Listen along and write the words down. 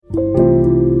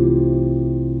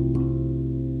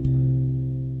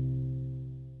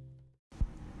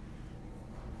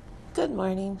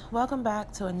morning. Welcome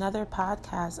back to another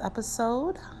podcast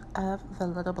episode of The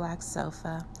Little Black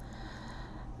Sofa.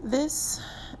 This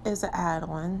is an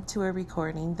add-on to a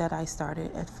recording that I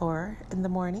started at 4 in the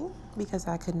morning because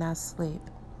I could not sleep.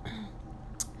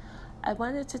 I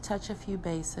wanted to touch a few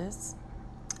bases,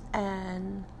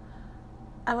 and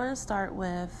I want to start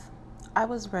with, I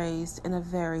was raised in a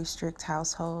very strict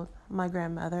household. My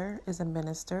grandmother is a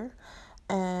minister,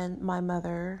 and my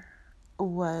mother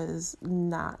was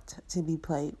not to be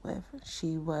played with.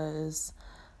 She was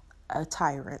a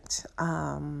tyrant.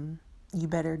 You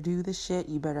better do the shit.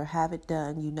 You better have it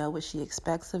done. You know what she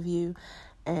expects of you,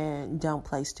 and don't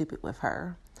play stupid with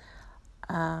her.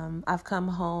 I've come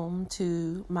home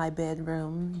to my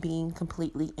bedroom being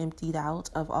completely emptied out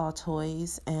of all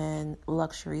toys and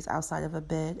luxuries outside of a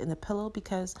bed and a pillow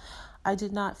because I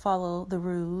did not follow the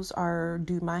rules or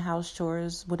do my house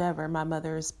chores, whatever. My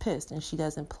mother is pissed and she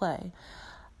doesn't play.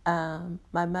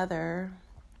 My mother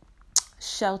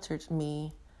sheltered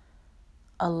me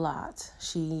a lot.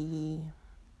 She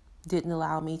didn't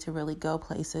allow me to really go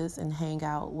places and hang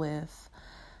out with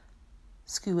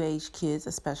school-age kids,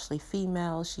 especially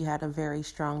females. She had a very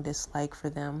strong dislike for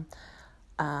them.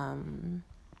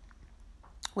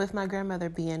 With my grandmother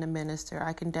being a minister,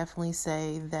 I can definitely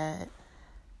say that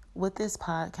what this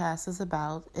podcast is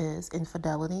about is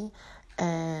infidelity,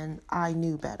 and I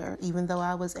knew better. Even though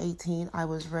I was 18, I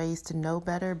was raised to know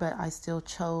better, but I still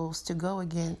chose to go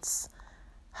against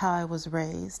how I was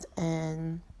raised.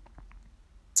 And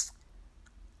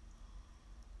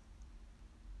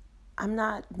I'm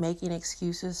not making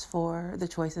excuses for the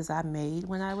choices I made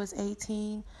when I was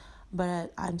 18,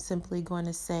 but I'm simply going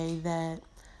to say that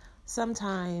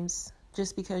sometimes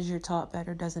just because you're taught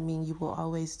better doesn't mean you will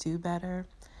always do better.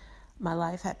 My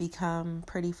life had become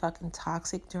pretty fucking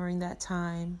toxic during that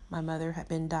time. My mother had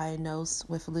been diagnosed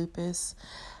with lupus.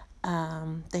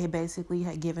 They basically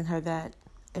had given her that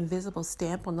invisible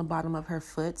stamp on the bottom of her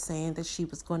foot saying that she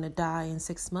was going to die in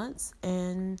 6 months.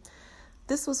 And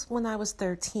this was when I was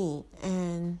 13,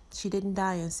 and she didn't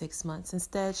die in 6 months.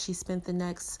 Instead, she spent the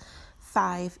next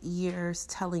 5 years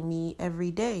telling me every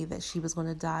day that she was going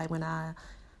to die when I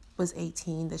was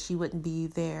 18, that she wouldn't be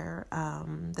there,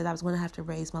 that I was going to have to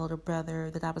raise my little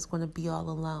brother, that I was going to be all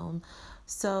alone.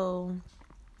 So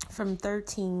from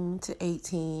 13 to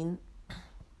 18,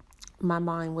 my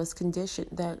mind was conditioned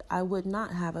that I would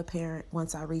not have a parent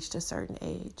once I reached a certain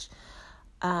age.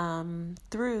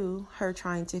 Through her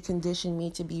trying to condition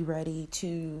me to be ready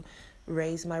to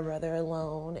raise my brother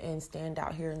alone and stand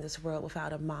out here in this world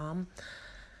without a mom,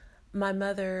 my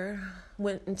mother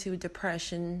went into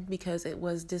depression because it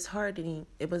was disheartening.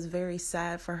 It was very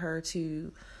sad for her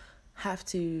to have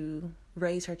to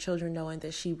raise her children knowing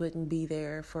that she wouldn't be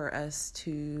there for us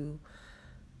to,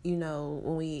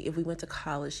 if we went to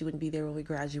college, she wouldn't be there when we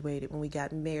graduated. When we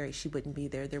got married, she wouldn't be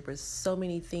there. There were so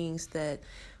many things that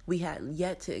we had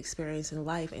yet to experience in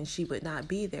life, and she would not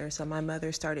be there. So my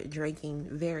mother started drinking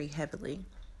very heavily.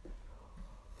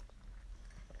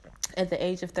 At the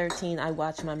age of 13, I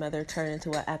watched my mother turn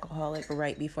into an alcoholic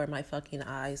right before my fucking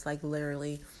eyes. Like,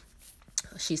 literally,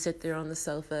 she sat there on the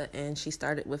sofa and she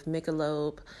started with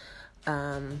Michelob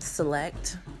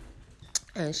Select,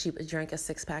 and she would drink a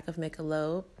 6-pack of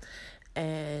Michelob,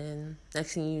 and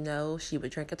next thing you know, she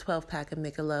would drink a 12-pack of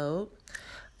Michelob,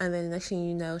 and then next thing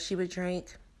you know, she would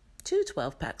drink 2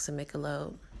 12-packs of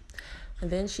Michelob,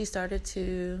 and then she started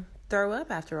to throw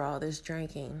up after all this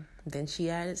drinking. Then she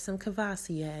added some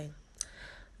Cavassier.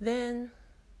 Then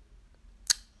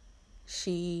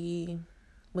she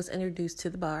was introduced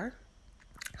to the bar,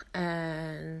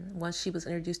 and once she was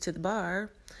introduced to the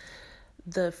bar,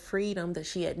 the freedom that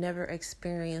she had never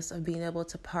experienced of being able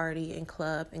to party and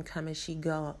club and come as she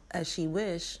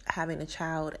wished, having a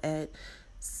child at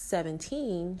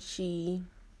 17, she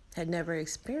had never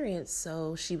experienced.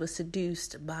 So she was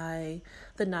seduced by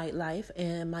the nightlife,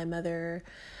 and my mother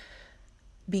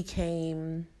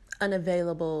became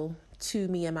unavailable to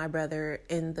me and my brother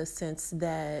in the sense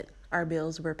that our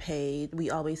bills were paid. We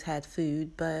always had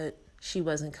food, but she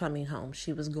wasn't coming home.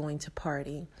 She was going to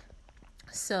party.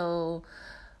 So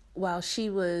while she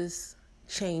was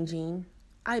changing,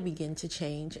 I began to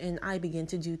change, and I began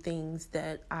to do things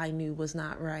that I knew was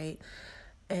not right.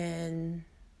 And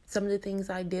some of the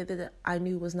things I did that I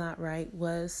knew was not right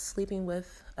was sleeping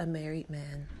with a married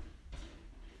man.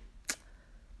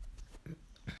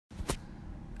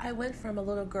 I went from a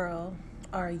little girl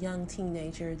or a young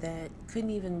teenager that couldn't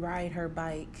even ride her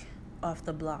bike off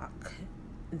the block,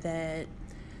 that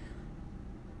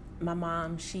my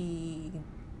mom, she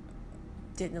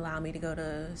didn't allow me to go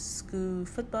to school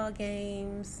football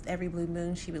games. Every blue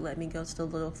moon, she would let me go to the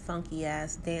little funky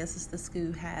ass dances the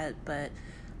school had. But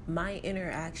my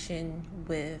interaction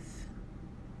with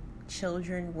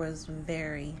children was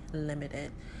very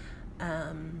limited.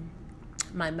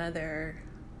 My mother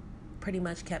pretty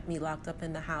much kept me locked up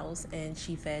in the house, and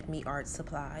she fed me art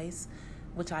supplies,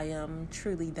 which I am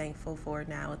truly thankful for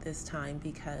now at this time,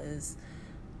 because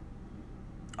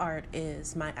art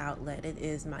is my outlet. It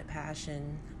is my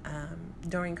passion.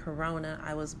 During Corona,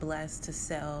 I was blessed to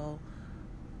sell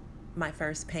my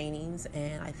first paintings,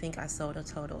 and I think I sold a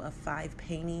total of 5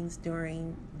 paintings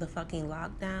during the fucking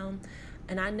lockdown.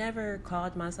 And I never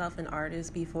called myself an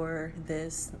artist before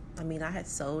this. I mean, I had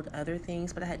sold other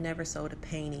things, but I had never sold a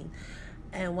painting.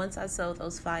 And once I sold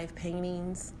those 5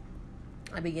 paintings,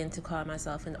 I began to call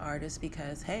myself an artist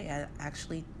because, hey, I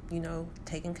actually,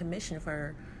 taken commission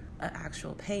for an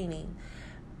actual painting.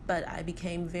 But I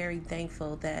became very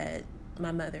thankful that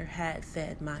my mother had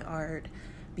fed my art,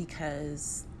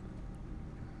 because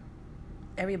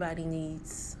everybody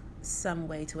needs some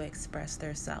way to express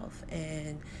themselves.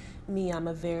 And me, I'm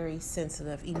a very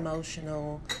sensitive,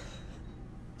 emotional,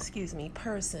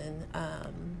 person.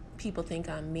 People think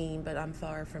I'm mean, but I'm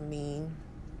far from mean.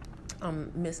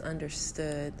 I'm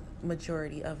misunderstood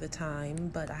majority of the time,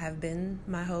 but I have been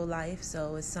my whole life,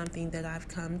 so it's something that I've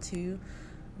come to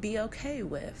be okay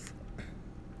with.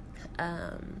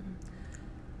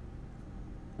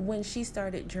 When she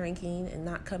started drinking and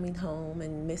not coming home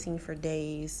and missing for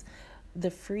days,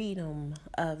 the freedom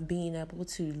of being able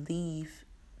to leave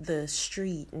the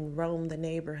street and roam the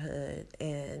neighborhood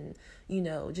and,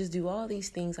 just do all these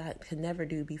things I could never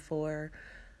do before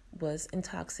was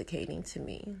intoxicating to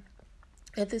me.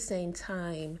 At the same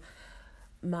time,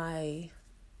 my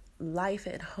life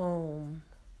at home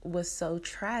was so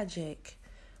tragic.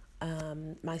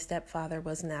 My stepfather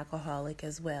was an alcoholic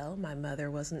as well. My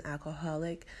mother was an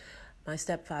alcoholic. My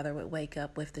stepfather would wake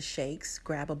up with the shakes,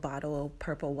 grab a bottle of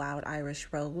purple wild Irish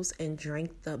rose, and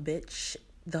drink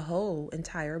the whole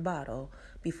entire bottle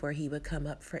before he would come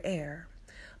up for air.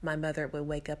 My mother would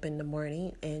wake up in the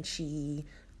morning, and she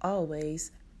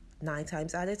always, 9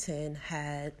 times out of 10,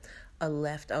 had a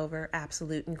leftover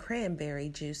Absolute and cranberry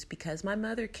juice, because my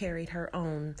mother carried her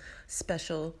own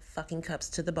special fucking cups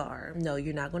to the bar. No,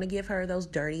 you're not going to give her those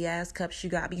dirty ass cups you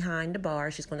got behind the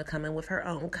bar. She's going to come in with her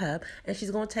own cup, and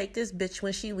she's going to take this bitch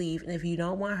when she leaves. And if you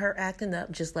don't want her acting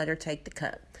up, just let her take the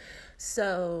cup.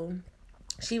 So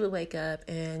she would wake up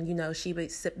and, she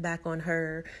would sip back on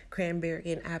her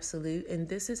cranberry and Absolute. And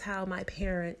this is how my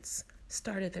parents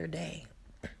started their day.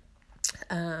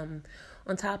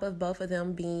 On top of both of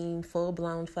them being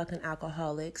full-blown fucking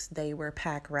alcoholics, they were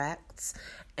pack rats.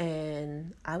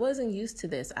 And I wasn't used to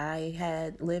this. I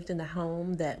had lived in a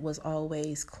home that was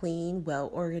always clean, well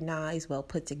organized, well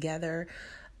put together.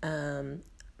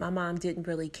 My mom didn't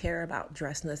really care about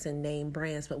dressing us in name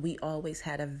brands, but we always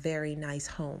had a very nice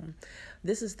home.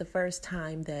 This is the first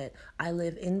time that I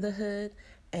live in the hood,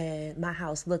 and my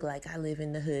house looked like I live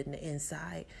in the hood and the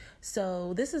inside.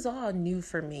 So this is all new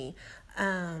for me.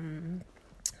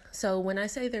 So when I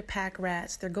say they're pack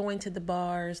rats, they're going to the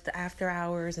bars, the after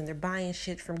hours, and they're buying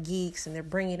shit from geeks, and they're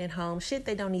bringing it home. Shit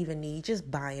they don't even need, just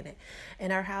buying it.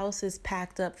 And our house is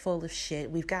packed up full of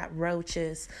shit. We've got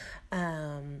roaches.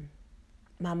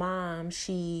 My mom,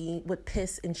 she would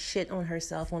piss and shit on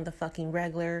herself on the fucking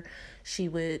regular. She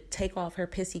would take off her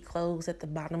pissy clothes at the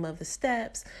bottom of the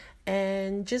steps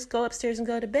and just go upstairs and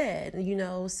go to bed,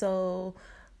 So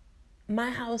my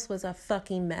house was a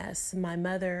fucking mess. My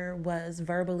mother was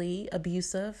verbally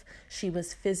abusive. She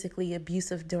was physically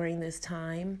abusive during this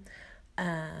time.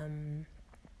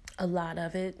 A lot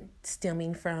of it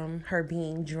stemming from her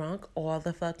being drunk all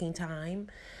the fucking time.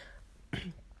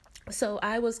 So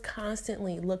I was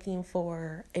constantly looking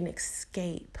for an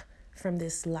escape from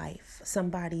this life,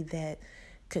 somebody that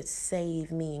could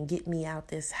save me and get me out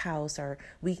this house, or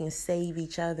we can save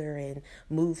each other and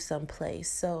move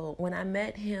someplace. So when I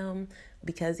met him,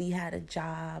 because he had a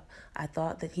job, I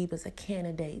thought that he was a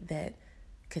candidate that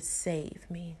could save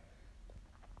me.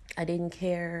 I didn't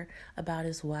care about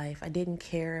his wife. I didn't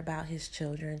care about his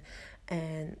children.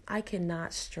 And I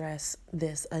cannot stress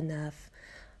this enough.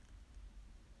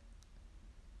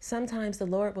 Sometimes the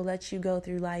Lord will let you go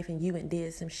through life and you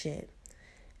did some shit.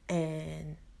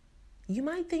 And you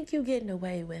might think you're getting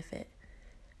away with it.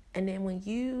 And then when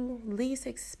you least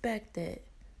expect it,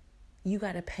 you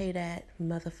got to pay that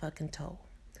motherfucking toll.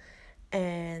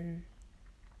 And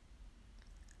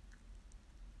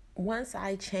once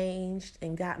I changed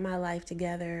and got my life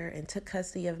together and took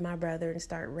custody of my brother and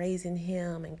started raising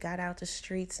him and got out the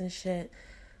streets and shit,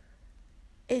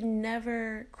 it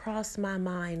never crossed my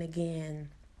mind again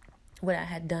what I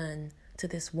had done to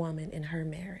this woman in her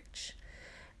marriage.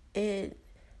 It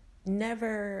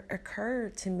never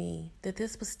occurred to me that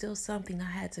this was still something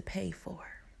I had to pay for.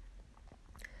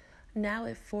 Now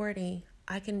at 40,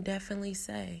 I can definitely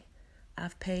say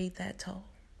I've paid that toll.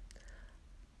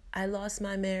 I lost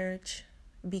my marriage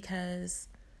because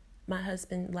my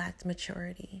husband lacked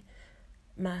maturity.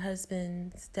 My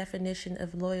husband's definition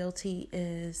of loyalty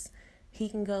is he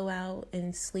can go out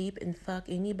and sleep and fuck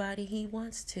anybody he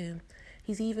wants to.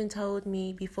 He's even told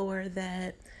me before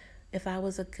that if I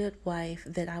was a good wife,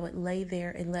 that I would lay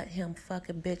there and let him fuck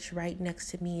a bitch right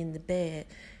next to me in the bed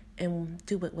and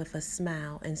do it with a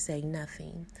smile and say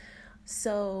nothing.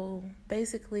 So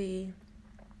basically,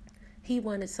 he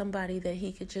wanted somebody that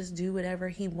he could just do whatever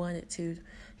he wanted to.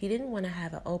 He didn't want to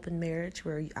have an open marriage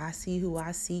where I see who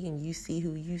I see and you see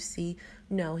who you see.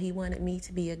 No, he wanted me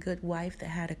to be a good wife that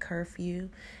had a curfew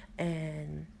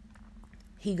and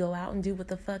he go out and do what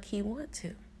the fuck he want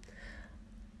to.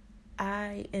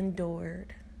 I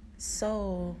endured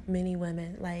so many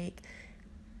women. Like,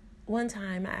 one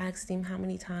time I asked him how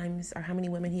many times or how many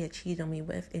women he had cheated on me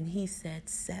with, and he said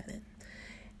 7.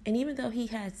 And even though he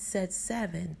had said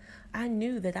 7, I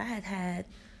knew that I had had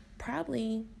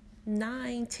probably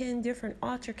 9, 10 different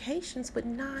altercations with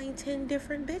 9, 10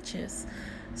 different bitches.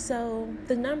 So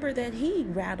the number that he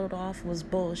rattled off was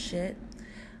bullshit.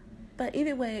 But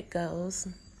either way it goes,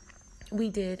 we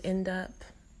did end up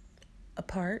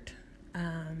apart,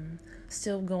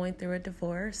 still going through a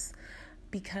divorce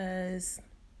because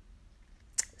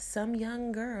some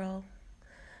young girl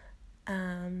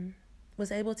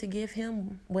was able to give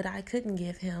him what I couldn't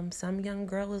give him. Some young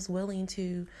girl is willing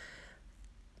to,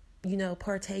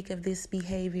 partake of this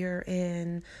behavior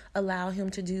and allow him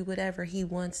to do whatever he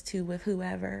wants to with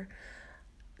whoever.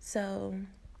 So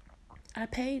I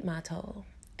paid my toll.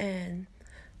 And,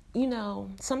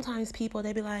 sometimes people,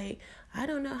 they be like, I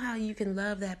don't know how you can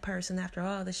love that person after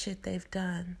all the shit they've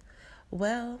done.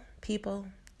 Well, people,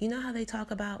 you know how they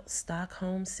talk about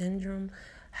Stockholm Syndrome?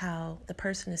 How the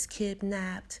person is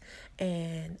kidnapped,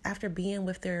 and after being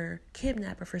with their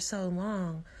kidnapper for so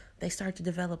long, they start to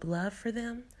develop love for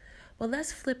them. Well,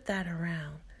 let's flip that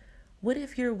around. What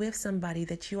if you're with somebody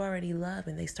that you already love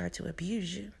and they start to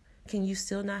abuse you? Can you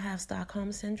still not have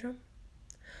Stockholm Syndrome?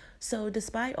 So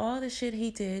despite all the shit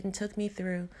he did and took me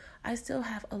through, I still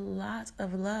have a lot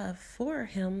of love for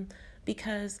him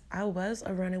because I was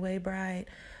a runaway bride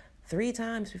 3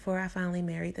 times before I finally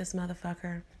married this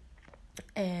motherfucker.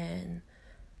 And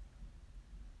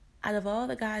out of all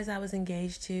the guys I was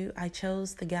engaged to, I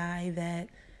chose the guy that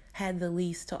had the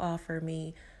least to offer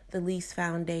me, the least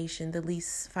foundation, the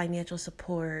least financial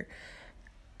support.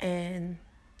 And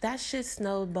that shit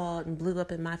snowballed and blew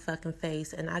up in my fucking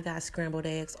face, and I got scrambled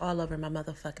eggs all over my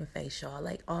motherfucking face, y'all.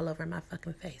 Like, all over my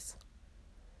fucking face.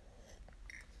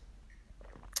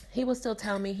 He will still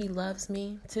tell me he loves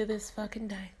me to this fucking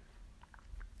day.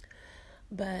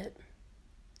 But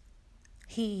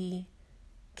he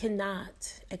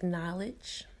cannot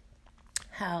acknowledge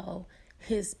how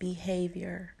his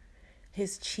behavior,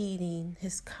 his cheating,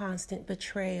 his constant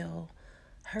betrayal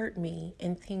hurt me,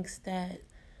 and thinks that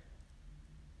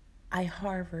I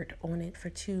harbored on it for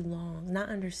too long, not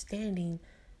understanding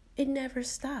it never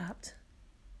stopped.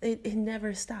 It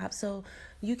never stopped. So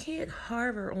you can't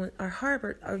harbor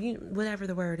whatever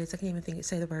the word is. I can't even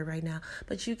say the word right now.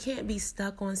 But you can't be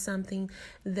stuck on something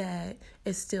that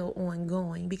is still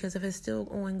ongoing. Because if it's still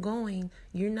ongoing,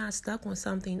 you're not stuck on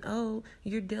something. Oh,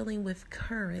 you're dealing with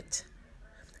current.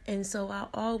 And so I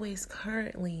always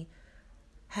currently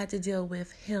had to deal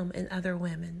with him and other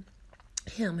women.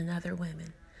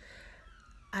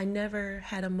 I never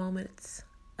had a moment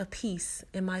of peace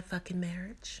in my fucking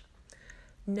marriage.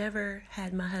 Never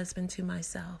had my husband to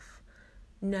myself.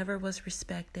 Never was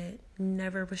respected.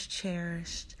 Never was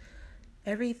cherished.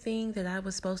 Everything that I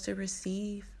was supposed to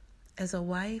receive as a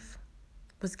wife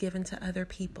was given to other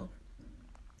people.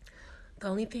 The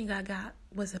only thing I got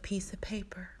was a piece of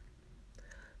paper.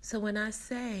 So when I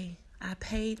say I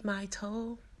paid my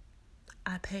toll,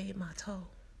 I paid my toll.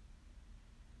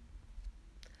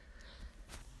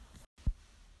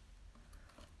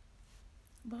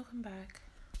 Welcome back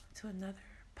to another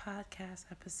podcast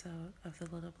episode of The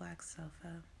Little Black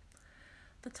Sofa.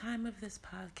 The time of this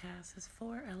podcast is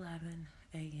 4:11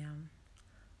 a.m.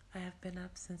 I have been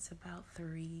up since about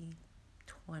 3:20.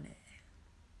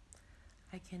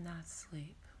 I cannot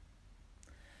sleep.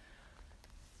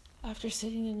 After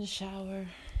sitting in the shower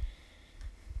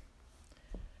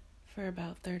for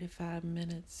about 35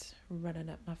 minutes, running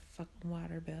up my fucking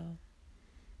water bill,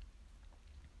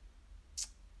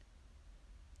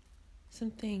 some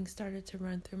things started to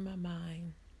run through my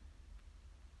mind.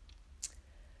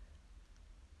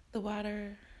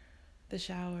 The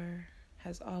shower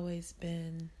has always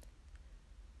been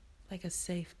like a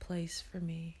safe place for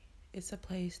me. It's a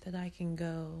place that I can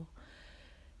go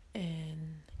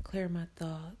and clear my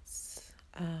thoughts.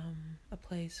 A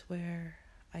place where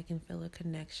I can feel a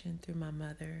connection through my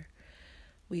mother.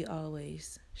 We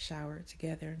always showered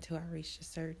together until I reached a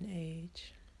certain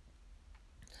age.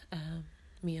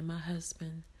 Me and my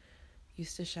husband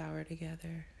used to shower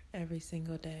together every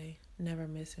single day, never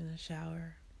missing a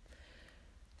shower.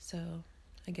 So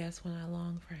I guess when I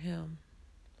long for him,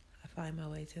 I find my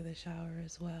way to the shower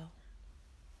as well.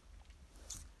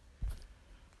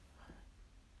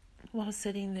 While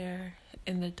sitting there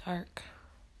in the dark,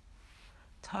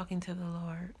 talking to the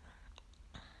Lord,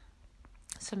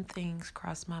 some things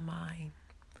crossed my mind.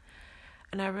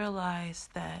 And I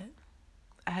realized that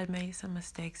I had made some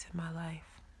mistakes in my life,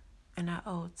 and I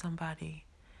owed somebody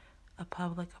a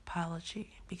public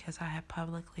apology because I had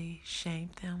publicly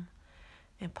shamed them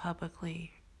and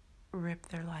publicly ripped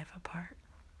their life apart.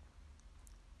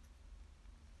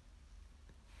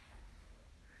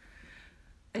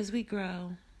 As we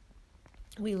grow,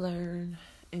 we learn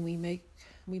and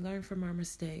we learn from our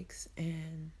mistakes,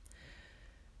 and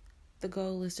the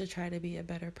goal is to try to be a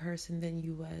better person than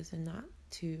you was and not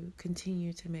to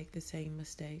continue to make the same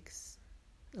mistakes.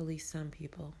 At least some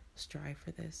people strive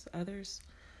for this. Others,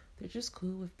 they're just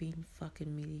cool with being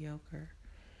fucking mediocre.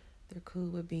 They're cool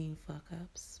with being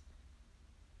fuck-ups.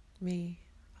 Me,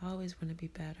 I always want to be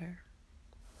better.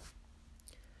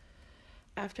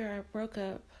 After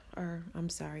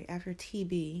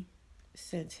TB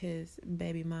sent his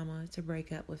baby mama to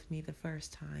break up with me the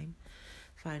first time,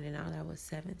 finding out I was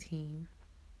 17,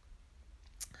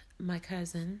 my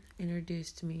cousin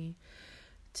introduced me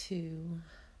to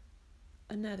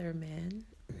another man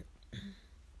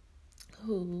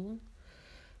who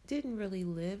didn't really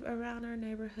live around our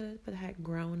neighborhood, but had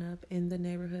grown up in the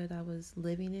neighborhood I was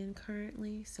living in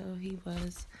currently. So he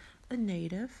was a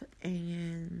native,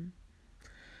 and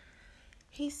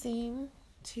he seemed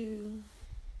to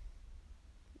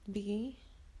be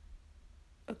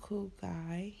a cool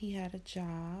guy. He had a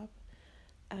job.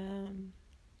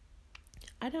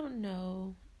 I don't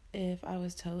know if I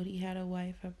was told he had a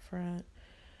wife up front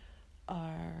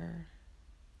or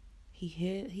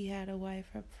he had a wife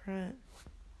up front.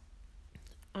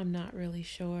 I'm not really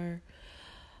sure.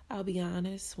 I'll be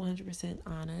honest, 100%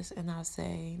 honest, and I'll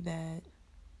say that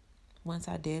once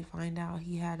I did find out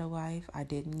he had a wife, I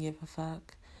didn't give a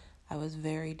fuck. I was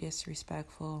very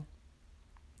disrespectful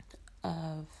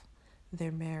of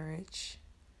their marriage.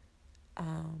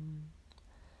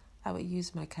 I would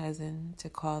use my cousin to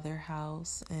call their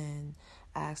house and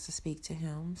ask to speak to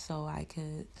him so I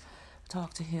could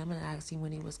talk to him and ask him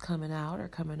when he was coming out or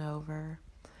coming over.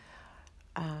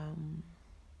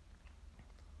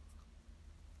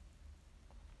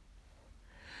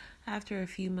 After a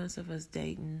few months of us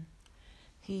dating,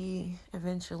 he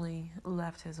eventually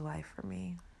left his wife for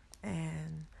me,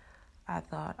 and I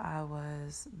thought I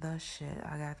was the shit.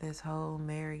 I got this whole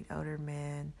married older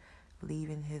man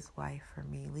leaving his wife for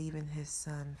me, leaving his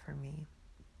son for me.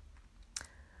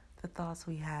 The thoughts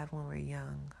we have when we're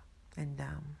young and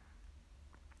dumb.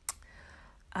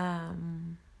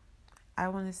 I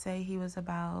want to say he was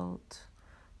about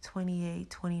 28,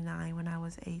 29 when I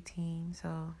was 18,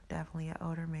 so definitely an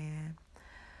older man.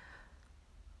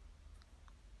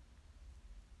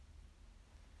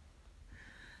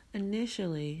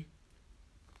 Initially,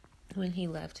 when he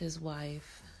left his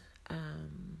wife,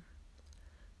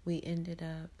 we ended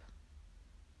up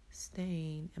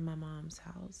staying in my mom's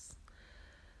house.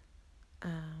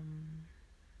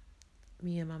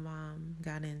 Me and my mom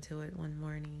got into it one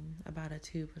morning about a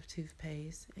tube of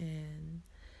toothpaste, and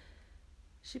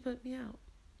she put me out.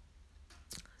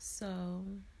 So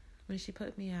when she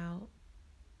put me out,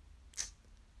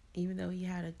 even though he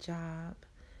had a job,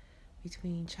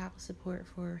 between child support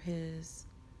for his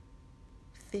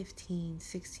 15,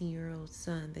 16-year-old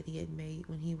son that he had made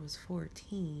when he was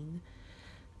 14,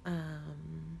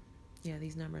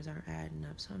 these numbers aren't adding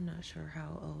up, so I'm not sure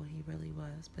how old he really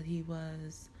was, but he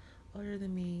was older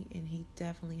than me, and he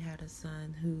definitely had a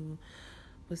son who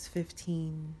was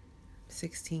 15,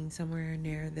 16, somewhere in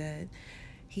there, that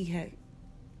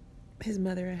his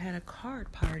mother had a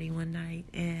card party one night,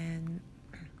 and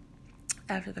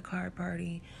after the card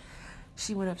party,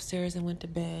 she went upstairs and went to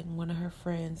bed, and one of her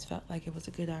friends felt like it was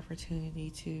a good opportunity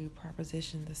to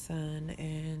proposition the son,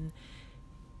 and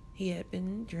he had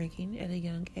been drinking at a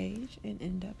young age and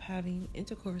ended up having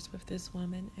intercourse with this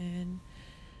woman and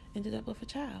ended up with a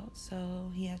child.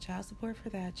 So he had child support for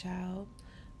that child.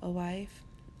 a wife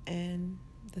and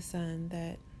the son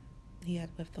that he had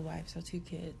with the wife, so 2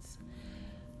 kids.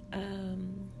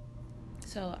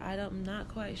 So I'm not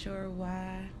quite sure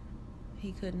why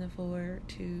he couldn't afford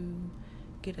to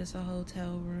get us a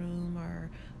hotel room or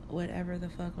whatever the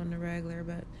fuck on the regular,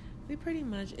 but we pretty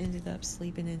much ended up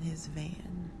sleeping in his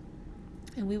van.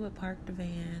 And we would park the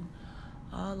van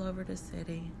all over the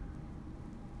city,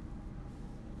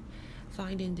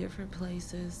 finding different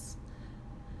places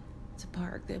to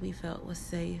park that we felt was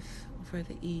safe for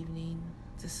the evening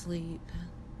to sleep.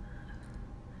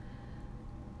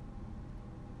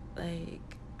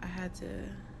 Like, I had to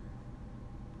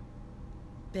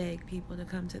beg people to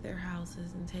come to their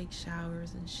houses and take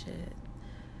showers and shit.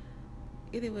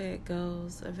 Either way it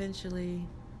goes, eventually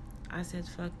I said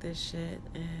fuck this shit,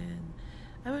 and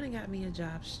I went and got me a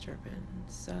job stripping.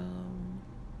 So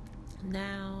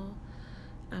now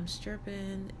I'm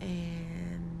stripping,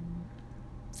 and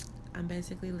I'm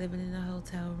basically living in a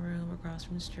hotel room across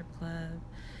from the strip club.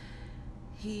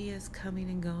 He is coming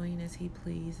and going as he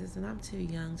pleases, and I'm too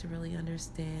young to really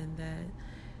understand that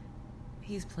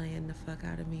he's playing the fuck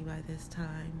out of me by this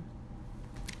time.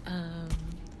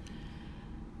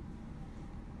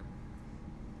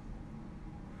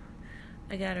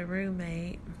 I got a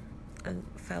roommate, a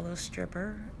fellow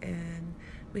stripper, and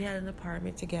we had an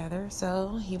apartment together,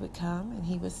 so he would come and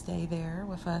he would stay there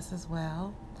with us as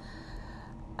well.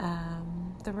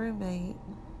 The roommate,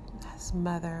 his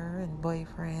mother and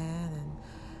boyfriend and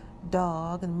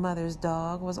dog and mother's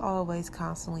dog was always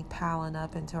constantly piling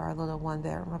up into our little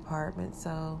 1-bedroom apartment.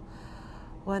 So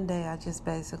one day I just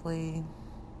basically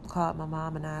called my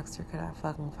mom and asked her, could I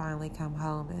fucking finally come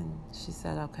home? And she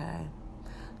said, okay.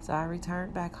 So I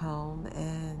returned back home,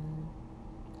 and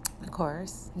of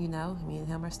course, me and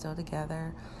him are still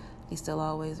together. He's still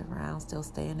always around, still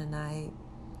staying the night.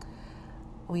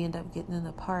 We end up getting an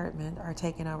apartment or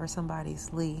taking over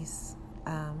somebody's lease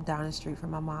down the street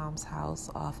from my mom's house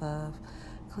off of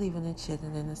Cleveland and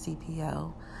Chittenden in the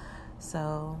CPO.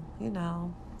 So,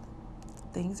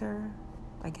 things are,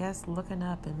 I guess, looking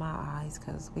up in my eyes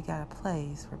because we got a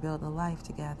place. We're building a life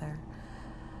together.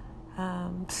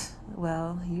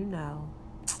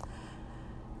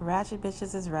 Ratchet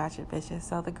bitches is ratchet bitches.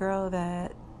 So the girl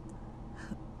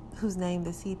whose name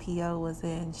the CPO was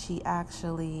in, she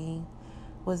actually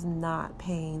was not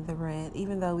paying the rent,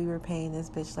 even though we were paying this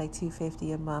bitch like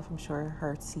 $250 a month. I'm sure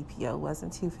her CPO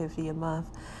wasn't $250 a month,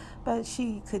 but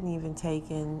she couldn't even take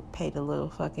and pay the little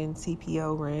fucking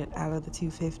CPO rent out of the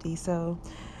 $250. So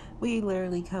we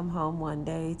literally come home one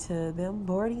day to them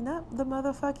boarding up the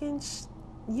motherfucking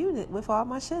unit with all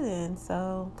my shit in.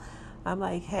 So I'm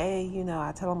like, hey,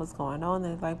 I tell them what's going on.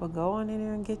 They're like, well, go on in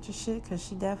there and get your shit, because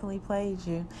she definitely played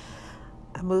you.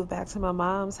 I moved back to my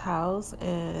mom's house,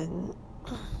 and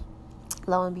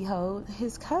lo and behold,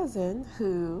 his cousin,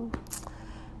 who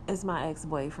is my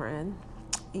ex-boyfriend.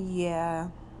 Yeah,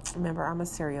 remember, I'm a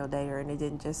serial dater, and it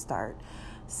didn't just start.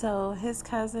 So his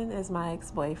cousin is my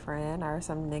ex-boyfriend, or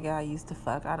some nigga I used to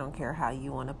fuck. I don't care how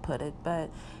you want to put it, but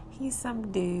he's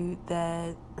some dude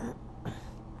that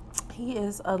he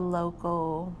is a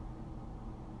local,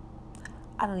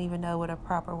 I don't even know what a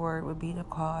proper word would be to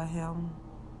call him.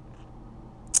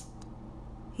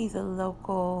 He's a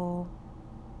local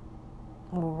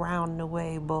round the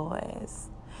way boys.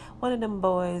 One of them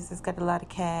boys that's got a lot of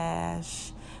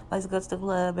cash, likes to go to the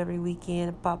club every weekend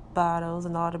and pop bottles,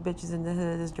 and all the bitches in the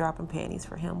hood is dropping panties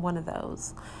for him. One of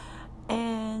those.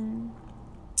 And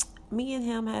me and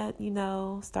him had,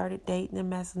 started dating and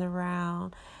messing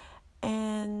around.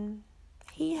 And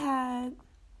he had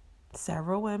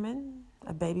several women,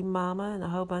 a baby mama, and a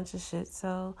whole bunch of shit.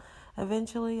 So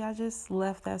eventually I just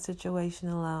left that situation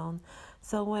alone.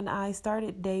 So when I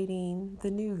started dating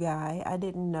the new guy, I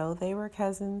didn't know they were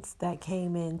cousins. That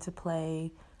came into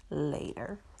play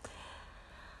later.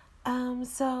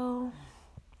 So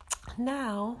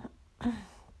now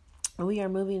we are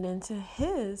moving into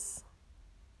his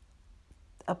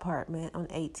apartment on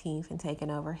 18th and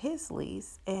taking over his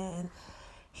lease. And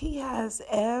he has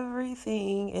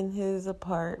everything in his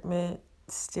apartment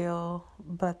still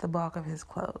but the bulk of his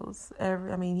clothes.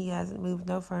 He hasn't moved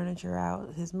no furniture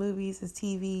out. His movies, his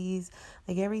TVs,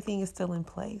 like everything is still in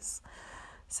place.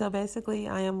 So basically,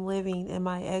 I am living in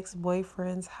my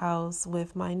ex-boyfriend's house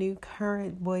with my new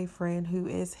current boyfriend, who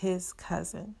is his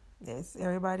cousin. Is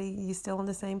everybody, you still on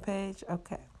the same page?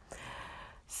 Okay.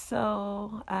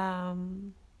 So,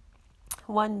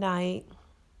 one night,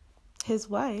 his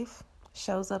wife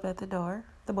shows up at the door,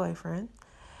 the boyfriend,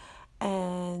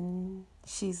 and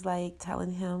she's like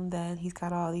telling him that he's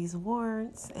got all these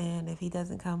warrants, and if he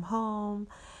doesn't come home,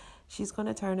 she's going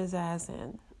to turn his ass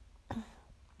in.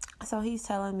 So he's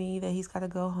telling me that he's got to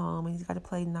go home and he's got to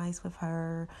play nice with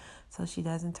her so she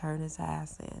doesn't turn his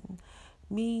ass in.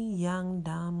 Me, young,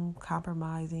 dumb,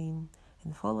 compromising,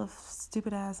 and full of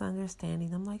stupid ass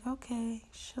understanding. I'm like, okay,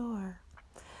 sure.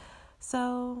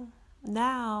 So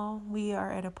now we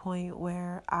are at a point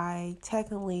where I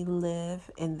technically live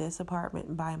in this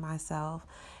apartment by myself.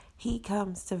 He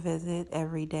comes to visit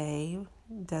every day,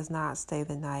 does not stay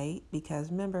the night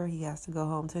because remember, he has to go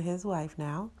home to his wife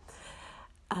now.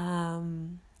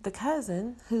 The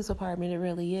cousin, whose apartment it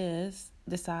really is,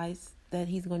 decides that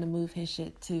he's going to move his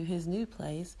shit to his new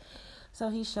place. So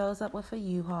he shows up with a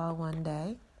U-Haul one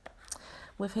day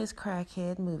with his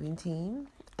crackhead moving team,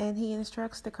 and he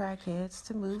instructs the crackheads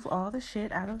to move all the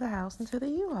shit out of the house into the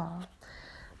U-Haul.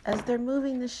 As they're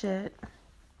moving the shit,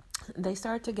 they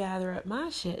start to gather up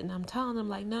my shit, and I'm telling them,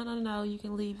 like, no, you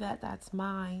can leave that, that's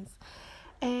mine.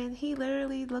 And he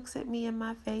literally looks at me in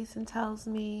my face and tells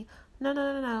me,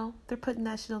 no, they're putting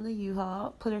that shit on the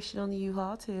U-Haul, put her shit on the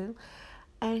U-Haul too.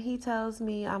 And he tells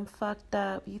me I'm fucked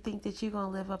up. You think that you're going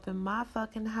to live up in my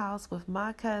fucking house with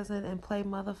my cousin and play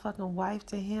motherfucking wife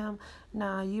to him?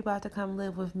 Nah, you about to come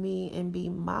live with me and be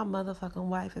my motherfucking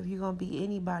wife if you're going to be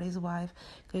anybody's wife.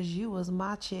 Because you was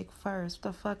my chick first.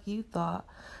 What the fuck you thought?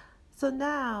 So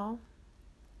now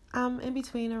I'm in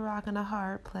between a rock and a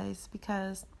hard place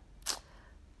because,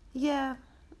 yeah,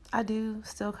 I do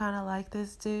still kind of like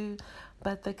this dude.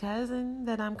 But the cousin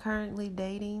that I'm currently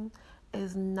dating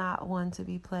is not one to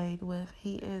be played with.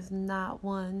 He is not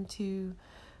one to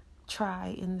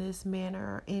try in this manner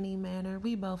or any manner.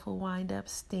 We both will wind up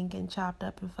stinking, chopped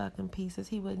up in fucking pieces.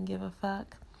 He wouldn't give a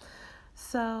fuck.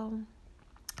 So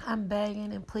I'm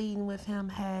begging and pleading with him,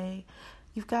 hey,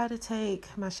 you've got to take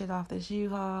my shit off this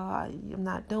U-Haul. I'm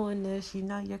not doing this. You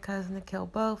know your cousin to kill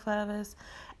both of us.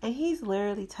 And he's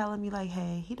literally telling me, like,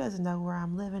 hey, he doesn't know where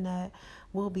I'm living at.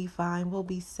 We'll be fine. We'll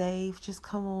be safe. Just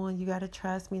come on. You got to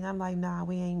trust me. And I'm like, nah,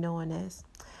 we ain't doing this.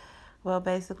 Well,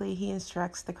 basically, he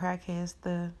instructs the crackheads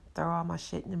to throw all my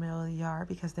shit in the middle of the yard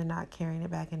because they're not carrying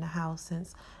it back in the house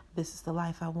since this is the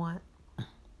life I want.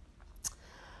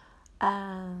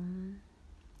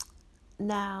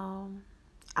 Now,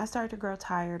 I started to grow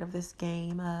tired of this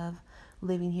game of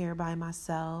living here by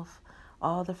myself.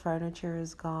 All the furniture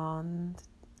is gone.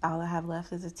 All I have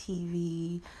left is a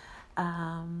TV,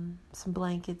 some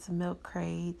blankets, a milk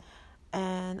crate.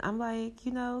 And I'm like,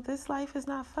 this life is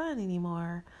not fun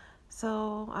anymore.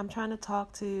 So I'm trying to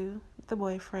talk to the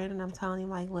boyfriend and I'm telling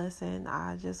him, like, listen,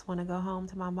 I just want to go home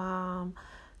to my mom.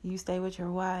 You stay with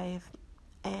your wife.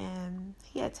 And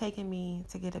he had taken me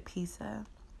to get a pizza.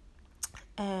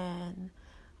 And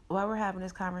while we're having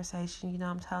this conversation,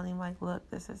 I'm telling him, like, look,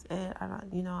 this is it.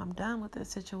 I'm done with this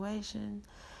situation.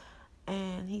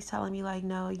 And he's telling me, like,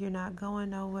 no, you're not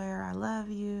going nowhere. I love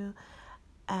you.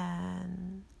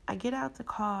 And I get out the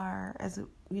car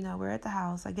we're at the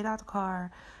house. I get out the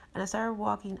car and I start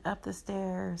walking up the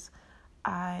stairs.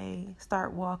 I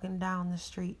start walking down the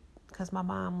street because my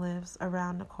mom lives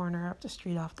around the corner up the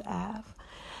street off the Ave.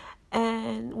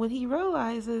 And when he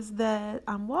realizes that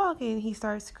I'm walking, he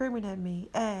starts screaming at me,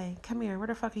 hey, come here, where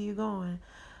the fuck are you going?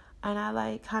 And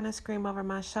I kind of scream over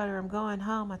my shoulder, I'm going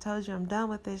home. I told you I'm done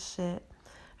with this shit.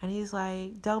 And he's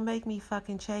like, don't make me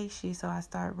fucking chase you. So I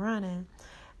start running.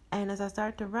 And as I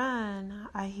start to run,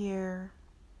 I hear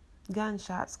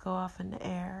gunshots go off in the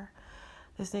air.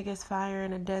 This nigga's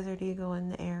firing a Desert Eagle in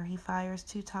the air. He fires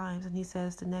 2 times and he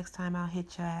says, the next time I'll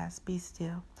hit your ass. Be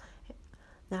still.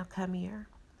 Now come here.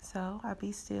 So I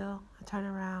be still. I turn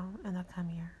around and I come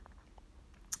here.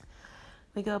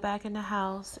 We go back in the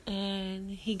house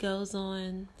and he goes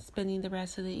on spending the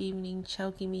rest of the evening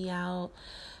choking me out,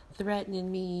 threatening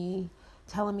me,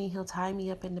 telling me he'll tie me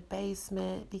up in the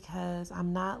basement because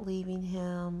I'm not leaving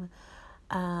him.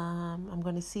 I'm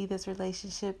going to see this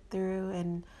relationship through.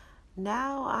 And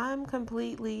now I'm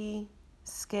completely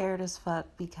scared as fuck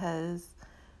because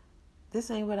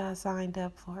this ain't what I signed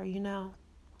up for,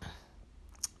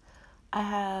 I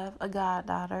have a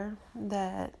goddaughter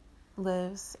that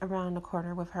lives around the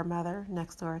corner with her mother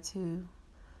next door to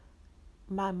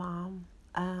my mom.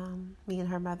 Me and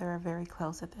her mother are very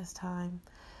close at this time.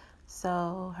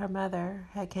 So her mother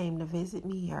had came to visit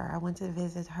me, or I went to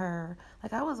visit her.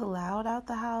 I was allowed out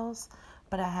the house,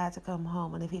 but I had to come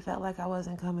home. And if he felt like I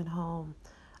wasn't coming home,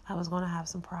 I was going to have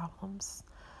some problems.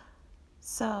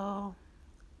 So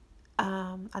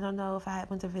I don't know if I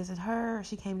went to visit her or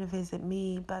she came to visit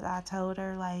me, but I told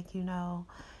her,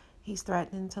 he's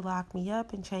threatening to lock me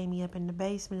up and chain me up in the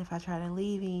basement if I try to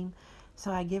leave him.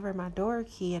 So I give her my door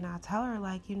key and I tell her,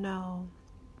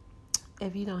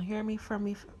 if you don't hear me from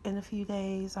me in a few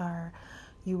days or,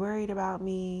 you worried about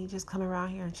me, just come around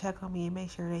here and check on me and make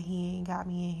sure that he ain't got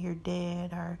me in here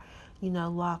dead or,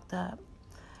 locked up.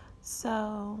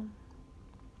 So,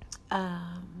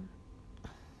 I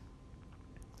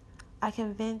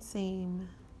convinced him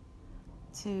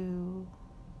to...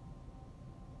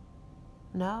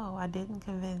 No, I didn't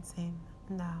convince him.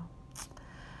 No.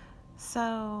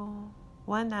 So,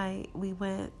 one night we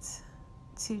went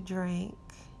to drink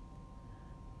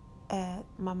at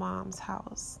my mom's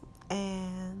house,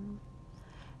 and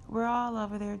we're all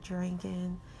over there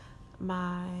drinking.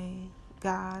 My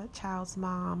godchild's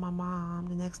mom, my mom,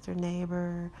 the next door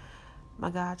neighbor, my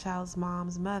godchild's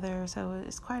mom's mother, so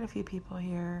it's quite a few people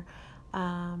here,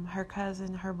 her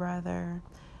cousin, her brother.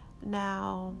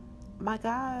 Now, my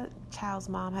godchild's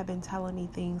mom had been telling me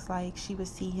things like she would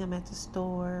see him at the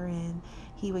store and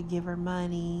he would give her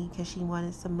money because she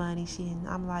wanted some money.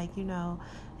 I'm like,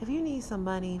 if you need some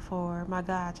money for my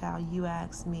godchild, you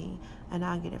ask me and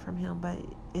I'll get it from him. But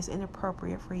it's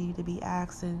inappropriate for you to be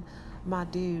asking my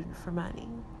dude for money.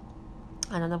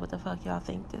 I don't know what the fuck y'all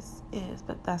think this is,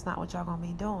 but that's not what y'all gonna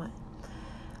be doing.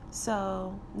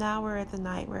 So now we're at the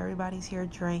night where everybody's here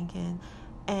drinking,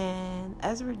 and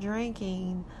as we're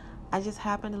drinking, I just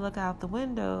happened to look out the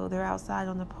window. They're outside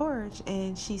on the porch,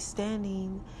 and she's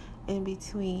standing in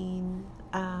between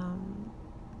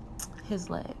his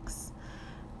legs.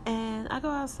 And I go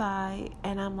outside,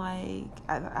 and I'm like,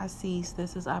 I seize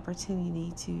this as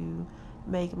opportunity to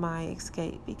make my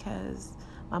escape because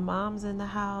my mom's in the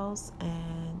house,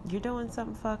 and you're doing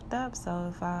something fucked up.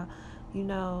 So if I,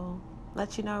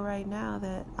 let you know right now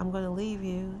that I'm going to leave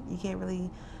you, you can't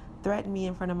really threaten me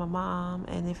in front of my mom,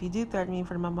 and if you do threaten me in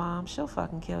front of my mom, she'll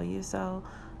fucking kill you. So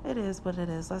it is what it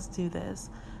is. Let's do this.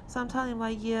 So I'm telling him,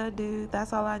 like, yeah, dude,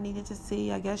 that's all I needed to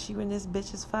see. I guess you and this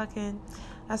bitch is fucking.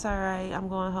 That's all right. I'm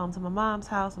going home to my mom's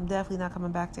house. I'm definitely not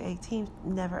coming back to 18.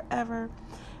 Never, ever.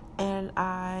 And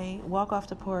I walk off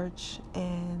the porch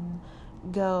and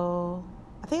go,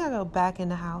 I think I go back in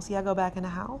the house. Yeah, I go back in the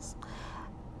house.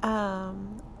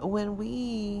 When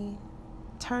we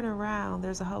turn around,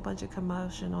 there's a whole bunch of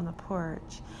commotion on the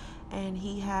porch, and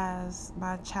he has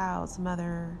my child's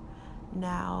mother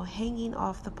now hanging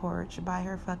off the porch by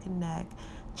her fucking neck,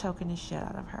 choking the shit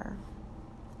out of her.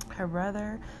 Her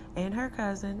brother and her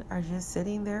cousin are just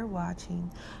sitting there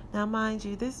watching. Now, mind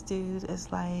you, this dude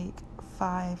is like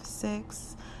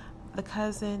 5'6". The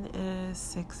cousin is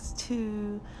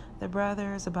 6'2". The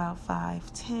brother is about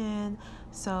 5'10".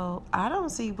 So I don't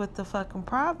see what the fucking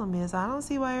problem is. I don't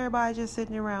see why everybody just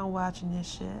sitting around watching this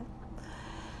shit.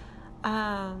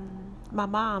 My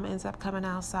mom ends up coming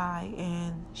outside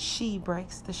and she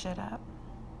breaks the shit up.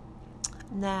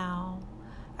 Now,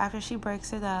 after she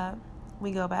breaks it up,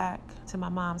 we go back to my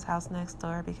mom's house next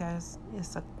door because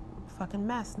it's a fucking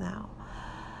mess now.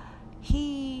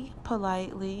 He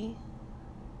politely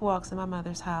walks in my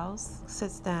mother's house,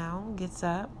 sits down, gets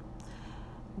up,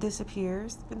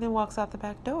 disappears, and then walks out the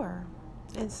back door.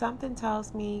 And something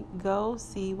tells me, go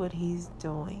see what he's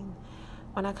doing.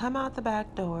 When I come out the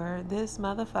back door, this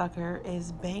motherfucker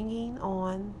is banging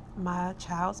on my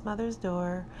child's mother's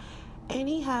door, and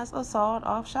he has a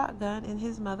sawed-off shotgun in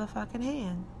his motherfucking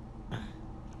hand.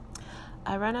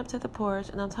 I run up to the porch,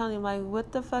 and I'm telling him, like,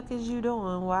 what the fuck is you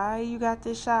doing? Why you got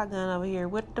this shotgun over here?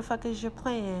 What the fuck is your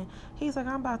plan? He's like,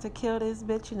 I'm about to kill this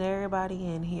bitch and everybody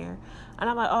in here. And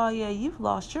I'm like, oh, yeah, you've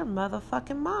lost your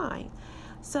motherfucking mind.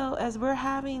 So as we're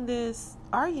having this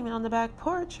argument on the back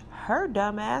porch, her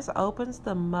dumb ass opens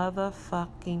the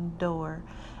motherfucking door.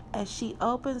 As she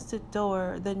opens the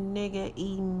door, the nigga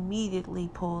immediately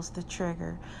pulls the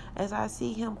trigger. As I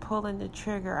see him pulling the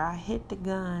trigger, I hit the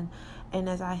gun. And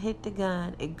as I hit the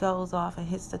gun, it goes off and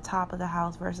hits the top of the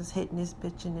house versus hitting this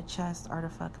bitch in the chest or the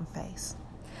fucking face.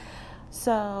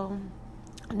 So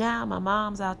now my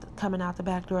mom's coming out the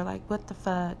back door like, what the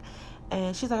fuck?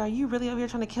 And she's like, are you really over here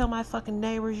trying to kill my fucking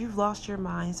neighbors? You've lost your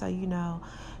mind. So,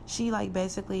 she like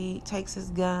basically takes his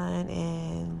gun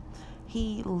and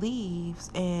he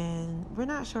leaves, and we're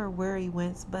not sure where he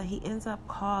went, but he ends up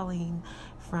calling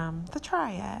from the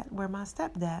Triad where my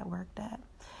stepdad worked at.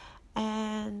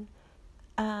 And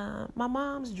my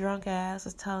mom's drunk ass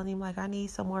is telling him, like, I need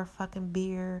some more fucking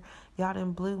beer. Y'all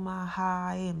done blew my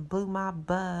high and blew my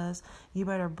buzz. You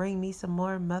better bring me some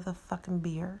more motherfucking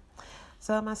beer.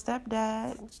 So my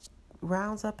stepdad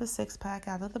rounds up a 6-pack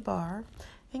out of the bar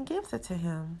and gives it to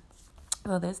him.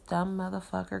 Well, this dumb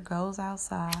motherfucker goes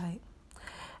outside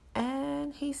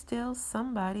and he steals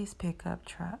somebody's pickup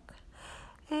truck.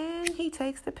 And he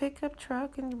takes the pickup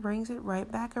truck and brings it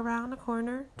right back around the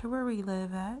corner to where we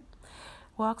live at.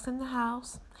 Walks in the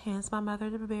house, hands my mother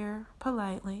the beer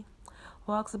politely,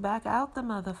 walks back out the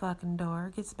motherfucking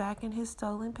door, gets back in his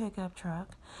stolen pickup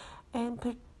truck, and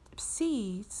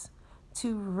proceeds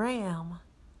to ram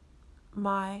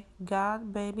my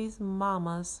god baby's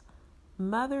mama's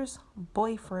mother's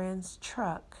boyfriend's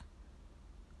truck,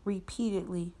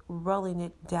 repeatedly rolling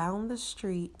it down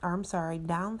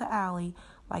the alley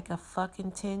like a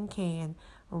fucking tin can,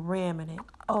 ramming it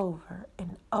over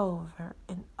and over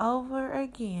and over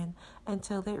again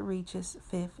until it reaches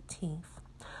 15th.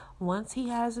 Once he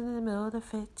has it in the middle of the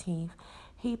 15th,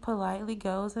 he politely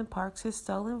goes and parks his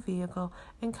stolen vehicle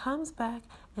and comes back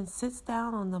and sits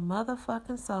down on the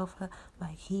motherfucking sofa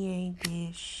like he ain't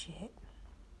did shit.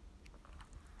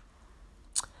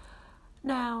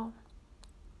 Now,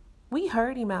 we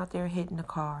heard him out there hitting the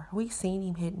car. We seen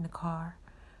him hitting the car.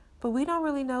 But we don't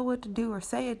really know what to do or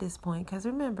say at this point. Because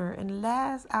remember, in the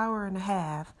last hour and a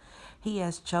half, he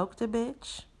has choked a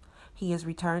bitch. He has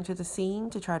returned to the scene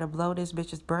to try to blow this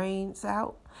bitch's brains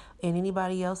out and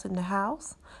anybody else in the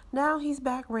house. Now he's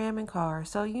back ramming cars.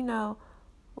 So,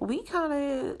 we kind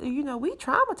of, we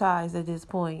traumatized at this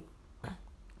point.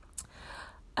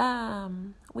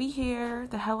 We hear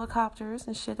the helicopters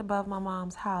and shit above my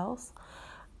mom's house.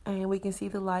 And we can see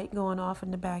the light going off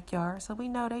in the backyard. So we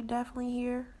know they definitely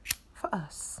here for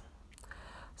us.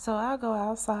 So I'll go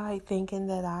outside thinking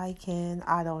that I can,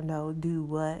 do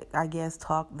what? I guess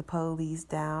talk the police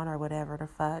down or whatever the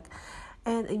fuck.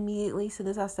 And immediately, as soon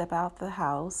as I step out the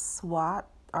house, SWAT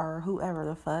or whoever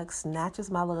the fuck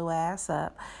snatches my little ass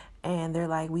up. And they're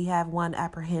like, we have one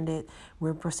apprehended.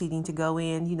 We're proceeding to go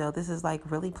in. This is like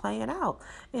really playing out.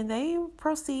 And they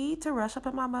proceed to rush up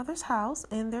at my mother's house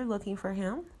and they're looking for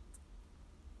him.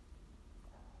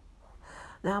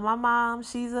 Now, my mom,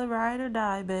 she's a ride or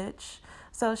die bitch.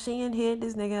 So she hid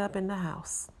this nigga up in the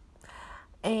house.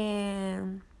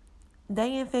 And they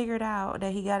ain't figured out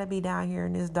that he got to be down here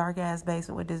in this dark ass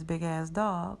basement with this big ass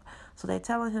dog. So they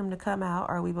telling him to come out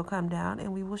or we will come down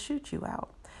and we will shoot you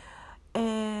out.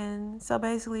 And so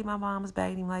basically my mom was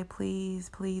begging him like, please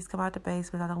come out the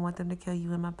basement. I don't want them to kill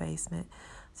you in my basement.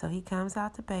 So he comes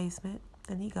out the basement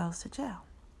and he goes to jail.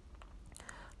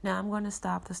 Now I'm going to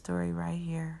stop the story right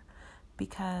here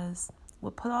because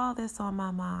what put all this on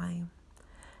my mind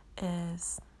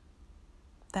is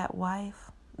that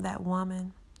wife, that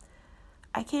woman.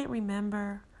 I can't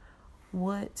remember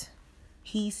what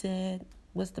he said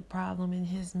was the problem in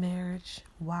his marriage,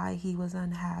 why he was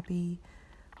unhappy,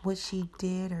 what she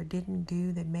did or didn't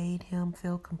do that made him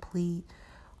feel complete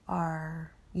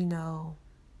or,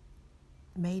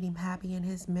 made him happy in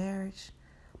his marriage.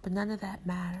 But none of that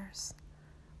matters.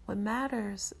 What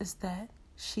matters is that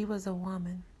she was a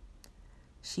woman.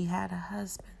 She had a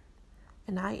husband.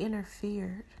 And I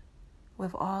interfered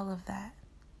with all of that.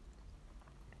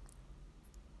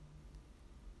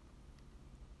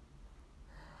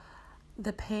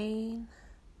 The pain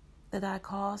that I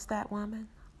caused that woman,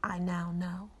 I now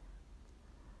know.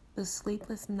 The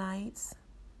sleepless nights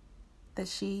that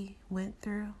she went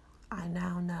through, I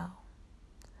now know.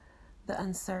 The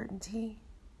uncertainty,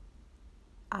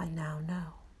 I now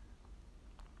know.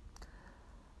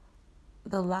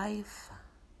 The life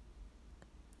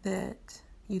that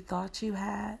you thought you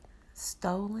had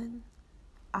stolen,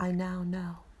 I now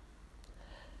know.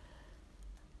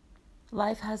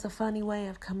 Life has a funny way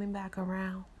of coming back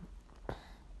around.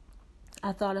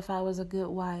 I thought if I was a good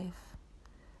wife,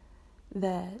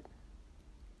 that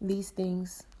these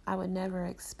things I would never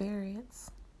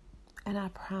experience. And I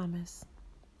promise,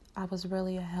 I was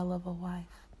really a hell of a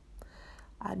wife.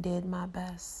 I did my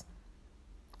best.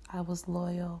 I was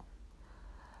loyal.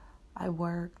 I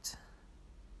worked.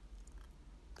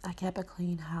 I kept a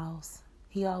clean house.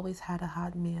 He always had a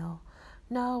hot meal.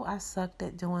 No, I sucked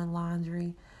at doing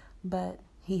laundry, but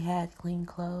he had clean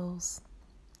clothes.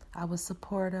 I was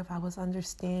supportive. I was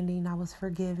understanding. I was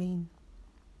forgiving.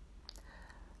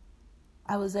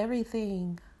 I was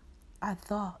everything I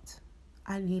thought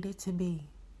I needed to be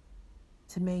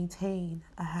to maintain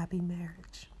a happy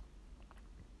marriage.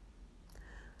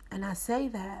 And I say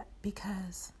that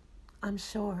because I'm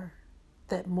sure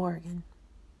that Morgan,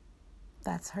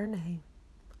 that's her name,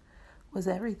 was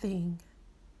everything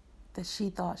that she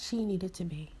thought she needed to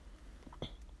be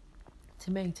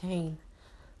to maintain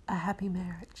a happy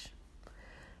marriage.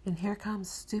 And here comes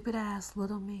stupid ass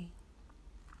little me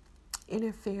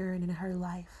interfering in her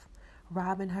life,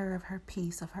 robbing her of her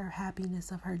peace, of her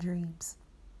happiness, of her dreams.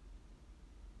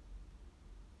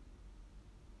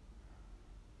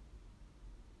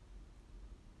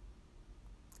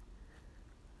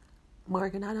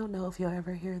 Morgan, I don't know if you'll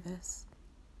ever hear this,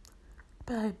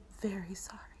 but I'm very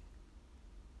sorry.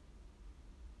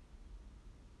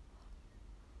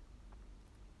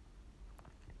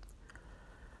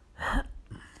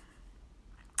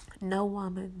 no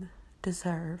woman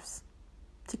deserves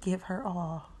to give her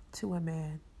all to a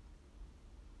man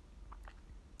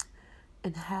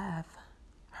and have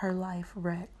her life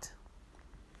wrecked,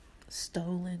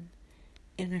 stolen,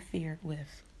 interfered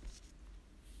with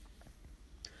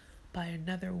by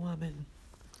another woman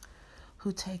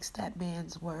who takes that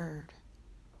man's word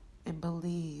and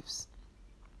believes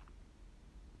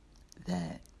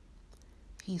that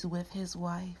he's with his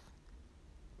wife,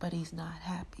 but he's not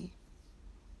happy.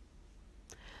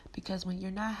 Because when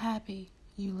you're not happy,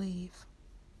 you leave.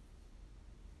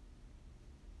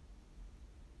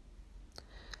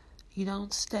 You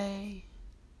don't stay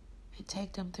and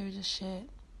take them through the shit,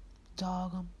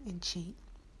 dog them, and cheat.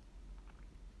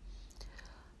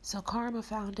 So karma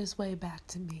found its way back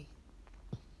to me,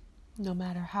 no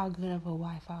matter how good of a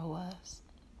wife I was.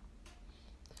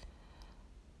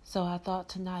 So I thought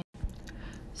tonight.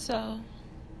 So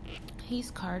he's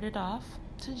carted off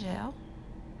to jail,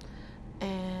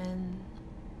 and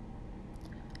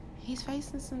he's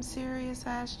facing some serious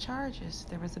ass charges.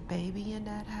 There was a baby in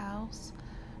that house.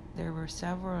 There were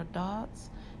several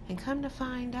adults, and come to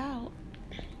find out,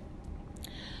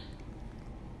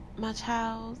 my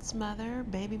child's mother,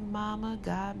 baby mama,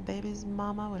 God baby's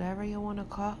mama, whatever you want to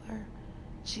call her,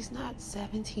 she's not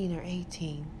 17 or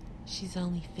 18. She's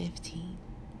only 15.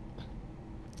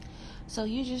 So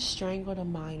you just strangled a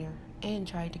minor and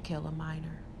tried to kill a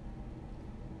minor.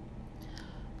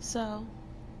 So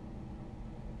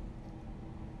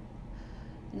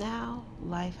now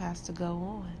life has to go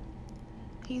on.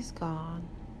 He's gone.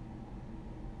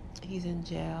 He's in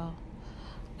jail.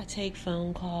 I take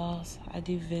phone calls. I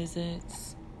do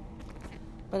visits.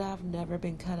 But I've never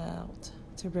been cut out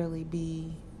to really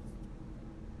be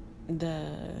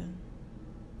the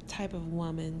type of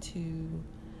woman to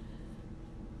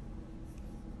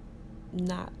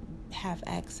not have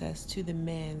access to the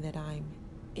man that I'm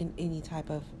in any type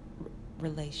of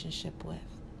relationship with.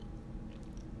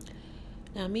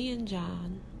 Now, me and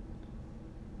John,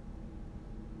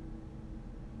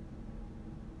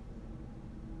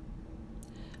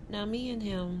 me and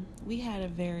him, we had a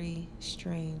very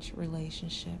strange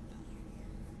relationship.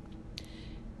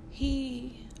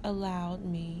 He allowed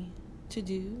me to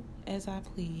do as I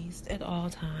pleased at all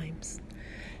times.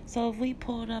 So if we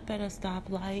pulled up at a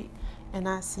stoplight and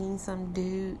I seen some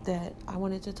dude that I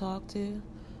wanted to talk to,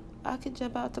 I could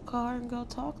jump out the car and go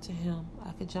talk to him.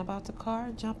 I could jump out the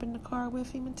car, jump in the car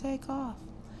with him and take off.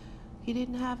 He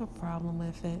didn't have a problem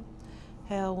with it.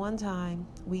 Hell, one time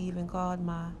we even called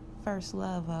my first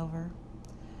love over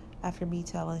after me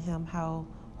telling him how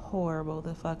horrible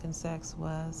the fucking sex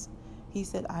was. He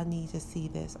said, I need to see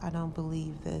this. I don't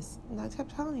believe this. And I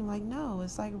kept telling him, like, no,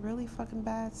 it's like really fucking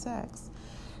bad sex.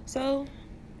 So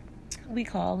we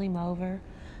call him over.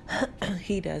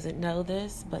 He doesn't know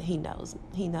this, but he knows.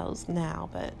 He knows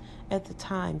now. But at the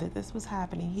time that this was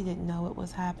happening, he didn't know it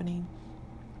was happening.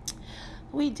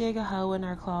 We dig a hole in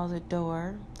our closet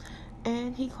door,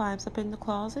 and he climbs up in the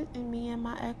closet, and me and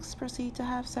my ex proceed to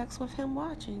have sex with him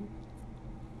watching.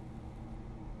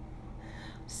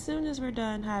 As soon as we're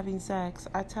done having sex,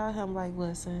 I tell him, like,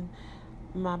 listen,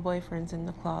 my boyfriend's in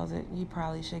the closet. You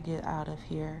probably should get out of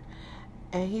here.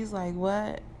 And he's like,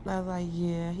 what? I was like,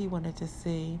 yeah, he wanted to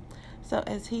see. So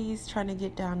as he's trying to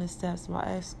get down the steps,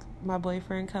 my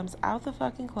boyfriend comes out the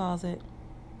fucking closet,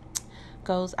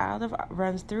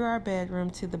 runs through our bedroom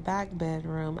to the back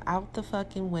bedroom, out the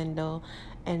fucking window,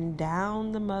 and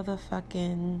down the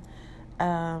motherfucking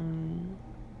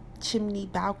chimney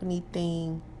balcony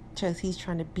thing, because he's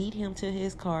trying to beat him to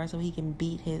his car so he can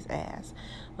beat his ass.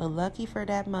 But lucky for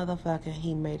that motherfucker,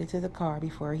 he made it to the car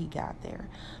before he got there.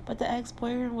 But the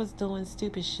ex-boyfriend was doing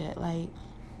stupid shit. Like,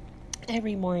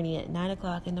 every morning at 9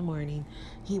 o'clock in the morning,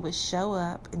 he would show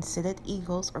up and sit at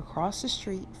Eagles across the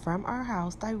street from our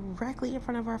house, directly in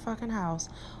front of our fucking house,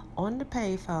 on the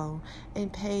payphone,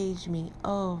 and page me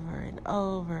over and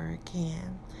over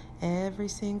again every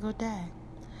single day.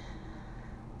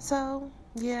 So,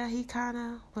 yeah, he kind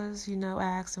of was,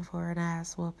 asking for an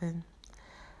ass whooping.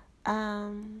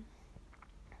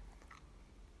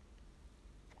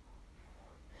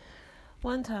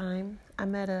 One time, I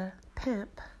met a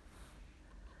pimp.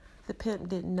 The pimp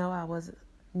didn't know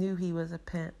knew he was a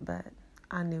pimp, but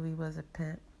I knew he was a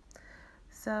pimp.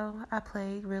 So I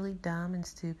played really dumb and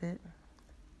stupid.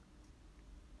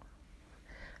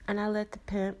 And I let the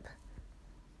pimp,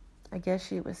 I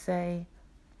guess you would say,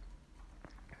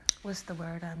 what's the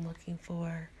word I'm looking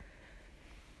for?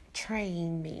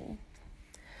 Train me.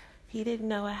 He didn't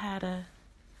know I had a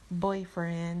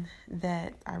boyfriend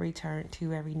that I returned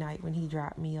to every night when he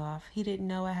dropped me off. He didn't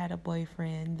know I had a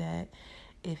boyfriend that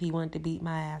if he wanted to beat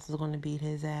my ass, was going to beat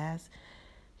his ass.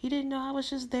 he didn't know I was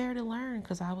just there to learn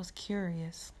because I was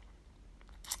curious.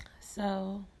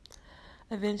 So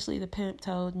eventually the pimp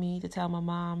told me to tell my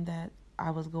mom that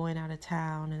I was going out of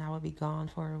town and I would be gone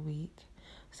for a week.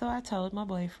 So I told my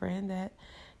boyfriend that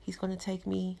he's going to take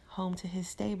me home to his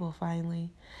stable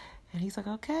finally. And he's like,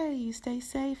 okay, you stay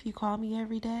safe. You call me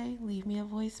every day. Leave me a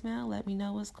voicemail. Let me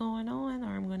know what's going on,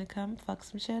 or I'm going to come fuck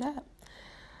some shit up.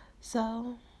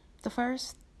 So the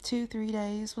first 2-3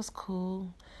 days was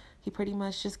cool. He pretty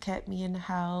much just kept me in the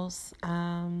house.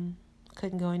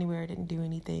 Couldn't go anywhere. Didn't do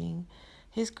anything.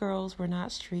 His girls were not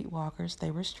streetwalkers.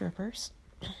 They were strippers.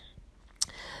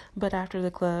 But after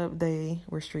the club, they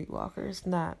were streetwalkers.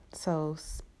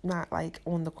 Not like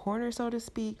on the corner, so to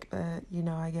speak, but,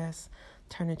 I guess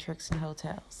turning tricks in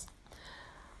hotels.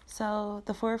 So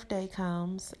the 4th day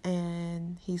comes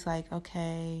and he's like,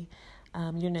 okay,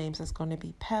 your name's just going to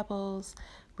be Pebbles.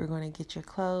 We're going to get your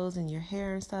clothes and your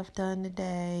hair and stuff done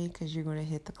today because you're going to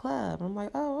hit the club. I'm like,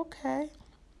 oh, okay.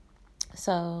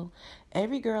 So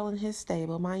every girl in his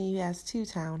stable, mind you, he has 2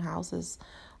 townhouses.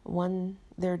 One,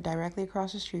 they're directly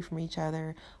across the street from each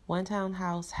other. One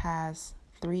townhouse has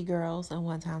 3 girls and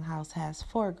one townhouse has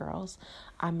 4 girls.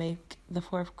 I make the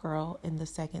 4th girl in the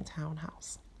 2nd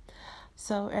townhouse.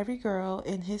 So every girl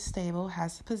in his stable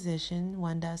has a position.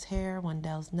 One does hair, one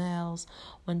does nails,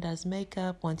 one does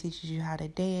makeup, one teaches you how to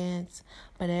dance.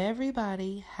 But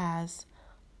everybody has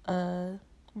a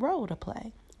role to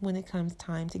play when it comes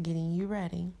time to getting you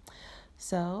ready.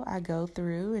 So I go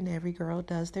through and every girl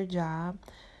does their job.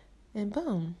 And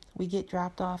boom, we get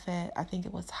dropped off at, I think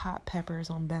it was Hot Peppers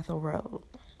on Bethel Road.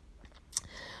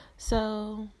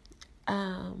 So,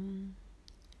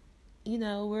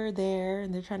 we're there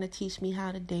and they're trying to teach me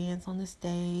how to dance on the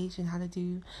stage and how to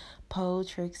do pole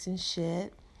tricks and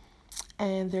shit.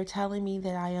 And they're telling me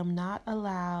that I am not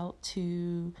allowed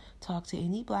to talk to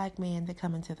any black man that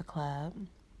come into the club.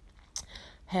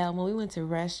 Hell, when we went to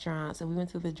restaurants and we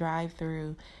went through the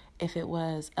drive-thru, if it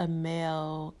was a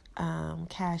male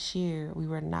cashier, we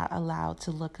were not allowed to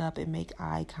look up and make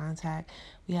eye contact.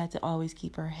 We had to always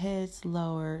keep our heads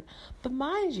lowered. But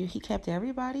mind you, he kept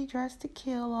everybody dressed to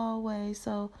kill always.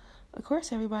 So, of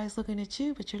course, everybody's looking at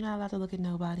you, but you're not allowed to look at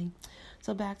nobody.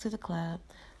 So, back to the club.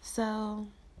 So,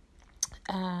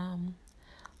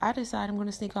 I decided I'm going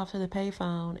to sneak off to the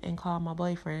payphone and call my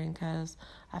boyfriend because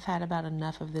I've had about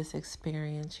enough of this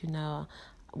experience.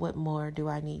 What more do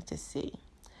I need to see?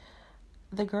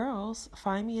 The girls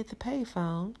find me at the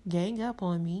payphone, gang up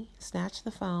on me, snatch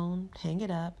the phone, hang it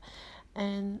up,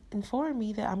 and inform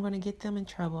me that I'm going to get them in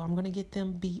trouble. I'm going to get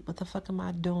them beat. What the fuck am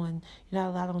I doing? You're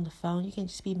not allowed on the phone. You can't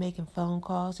just be making phone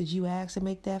calls. Did you ask to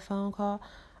make that phone call?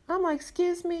 I'm like,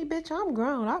 excuse me, bitch, I'm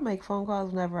grown. I make phone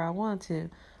calls whenever I want to.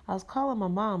 I was calling my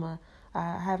mama.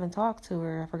 I haven't talked to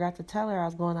her. I forgot to tell her I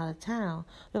was going out of town.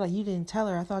 They're like, you didn't tell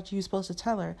her. I thought you were supposed to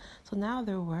tell her. So now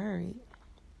they're worried.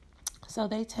 So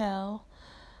they tell...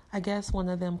 I guess one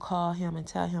of them call him and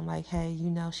tell him like, hey,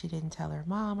 she didn't tell her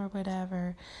mom or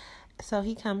whatever. So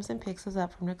he comes and picks us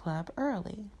up from the club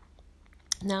early.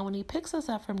 Now, when he picks us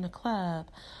up from the club,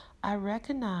 I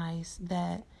recognize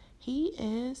that he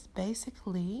is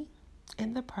basically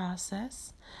in the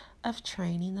process of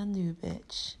training a new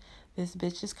bitch. This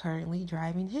bitch is currently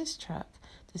driving his truck.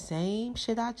 The same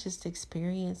shit I just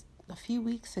experienced a few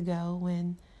weeks ago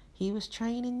when he was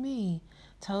training me.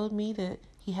 Told me that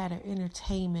he had an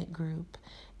entertainment group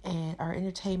and our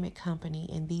entertainment company,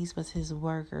 and these was his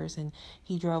workers, and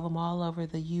he drove them all over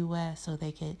the U.S. so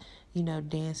they could,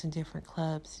 dance in different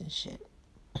clubs and shit.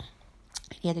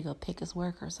 He had to go pick his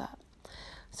workers up.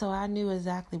 So I knew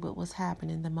exactly what was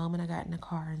happening the moment I got in the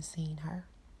car and seen her.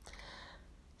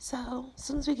 So as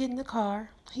soon as we get in the car,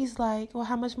 he's like, well,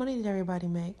 how much money did everybody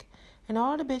make? And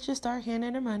all the bitches start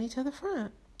handing their money to the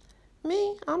front.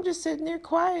 Me, I'm just sitting there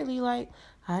quietly like,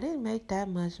 I didn't make that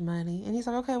much money. And he's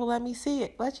like, okay, well, let me see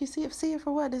it. Let you see it. See it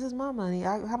for what? This is my money.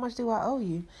 How much do I owe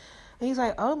you? And he's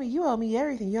like, you owe me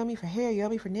everything. You owe me for hair. You owe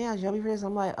me for nails. You owe me for this.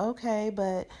 I'm like, okay,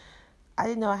 but I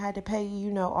didn't know I had to pay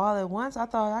you, all at once. I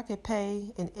thought I could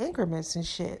pay in increments and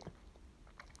shit.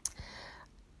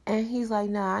 And he's like,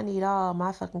 nah, I need all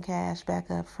my fucking cash back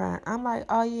up front. I'm like,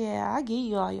 oh, yeah, I give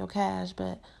you all your cash,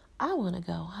 but I want to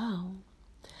go home.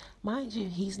 Mind you,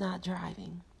 he's not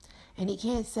driving. And he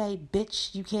can't say,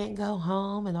 bitch, you can't go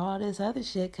home and all this other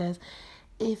shit. Because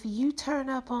if you turn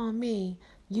up on me,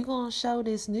 you going to show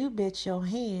this new bitch your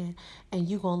hand. And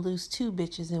you going to lose 2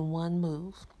 bitches in one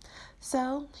move.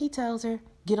 So he tells her,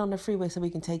 get on the freeway so we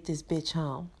can take this bitch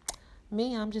home.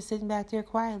 Me, I'm just sitting back there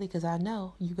quietly because I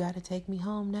know you got to take me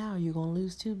home now. You're going to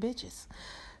lose 2 bitches.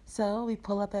 So we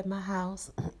pull up at my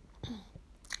house.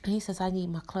 And he says, I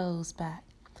need my clothes back.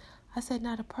 I said,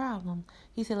 not a problem.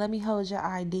 He said, let me hold your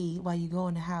ID while you go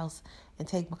in the house and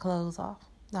take my clothes off.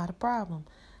 Not a problem.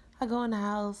 I go in the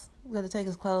house, go to take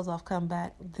his clothes off, come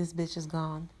back, this bitch is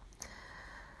gone.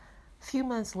 A few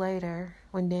months later,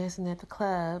 when dancing at the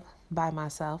club by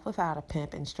myself without a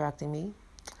pimp instructing me,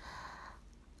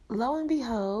 lo and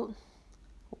behold,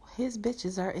 his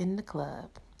bitches are in the club.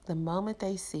 The moment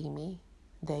they see me,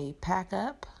 they pack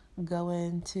up, go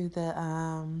into the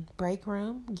break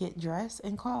room, get dressed,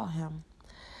 and call him.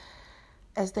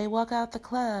 As they walk out the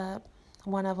club,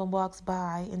 one of them walks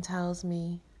by and tells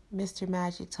me, Mr.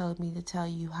 Magic told me to tell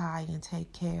you hi and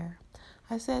take care.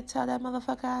 I said, tell that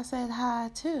motherfucker I said hi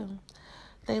too.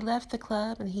 They left the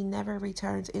club and he never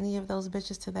returned any of those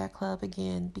bitches to that club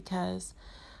again because,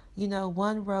 you know,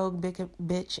 one rogue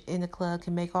bitch in the club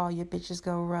can make all your bitches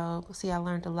go rogue. See, I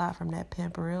learned a lot from that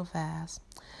pimp real fast.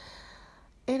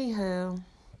 Anywho,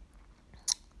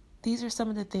 these are some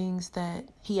of the things that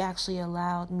he actually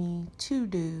allowed me to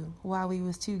do while we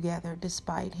was together,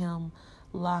 despite him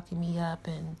locking me up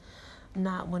and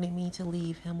not wanting me to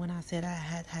leave him when I said I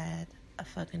had had a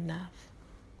fucking enough.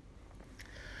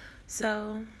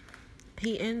 So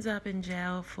he ends up in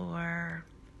jail for,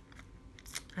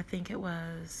 I think it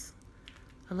was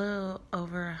a little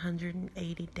over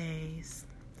 180 days.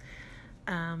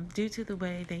 Due to the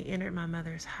way they entered my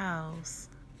mother's house,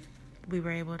 we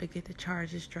were able to get the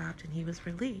charges dropped and he was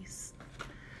released.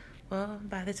 Well,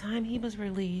 by the time he was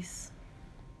released,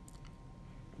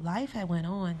 life had went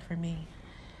on for me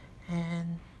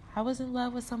and I was in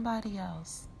love with somebody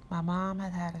else. My mom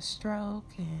had had a stroke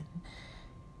and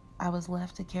I was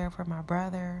left to care for my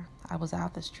brother. I was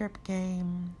out the strip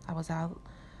game. I was out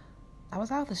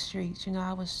the streets. You know,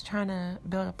 I was trying to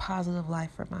build a positive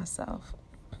life for myself.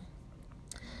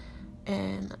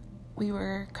 And we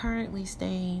were currently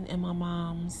staying in my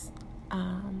mom's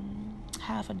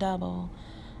half a double,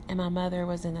 and my mother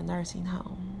was in a nursing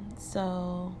home.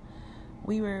 So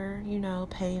we were, you know,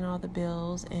 paying all the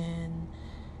bills, and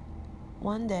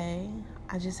one day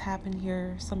I just happened to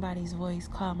hear somebody's voice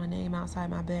call my name outside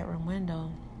my bedroom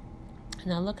window.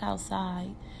 And I look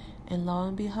outside, and lo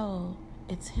and behold,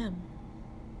 it's him.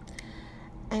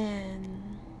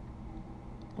 And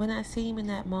when I see him in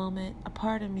that moment, a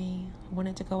part of me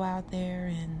wanted to go out there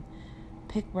and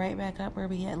pick right back up where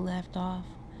we had left off.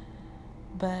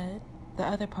 But the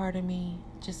other part of me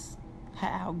just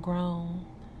had outgrown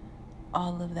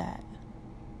all of that.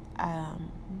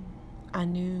 I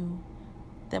knew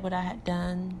that what I had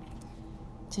done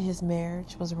to his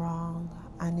marriage was wrong.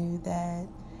 I knew that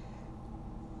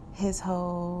his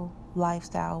whole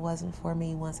lifestyle wasn't for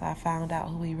me once I found out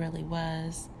who he really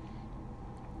was.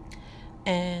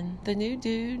 And the new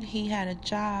dude, he had a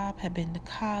job, had been to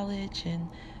college, and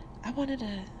I wanted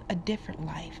a different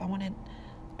life. I wanted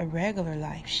a regular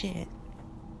life, shit.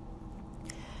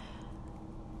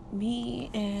 Me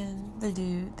and the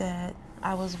dude that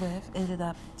I was with ended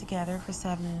up together for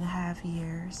 7.5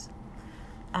 years.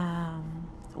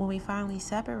 When we finally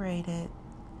separated,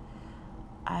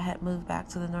 I had moved back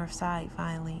to the north side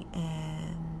finally,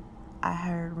 and I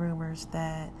heard rumors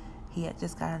that he had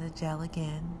just got out of jail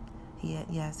again.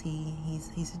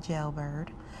 He's a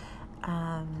jailbird.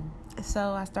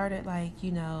 So I started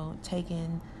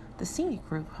taking the scenic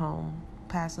route home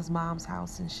past his mom's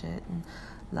house and shit. And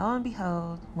lo and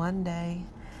behold, one day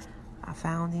I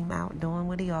found him out doing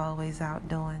what he always out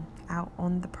doing, out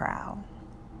on the prowl.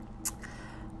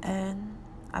 And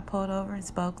I pulled over and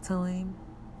spoke to him.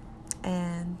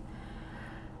 And,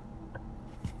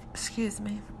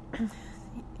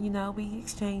 we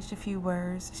exchanged a few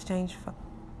words,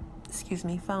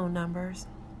 phone numbers.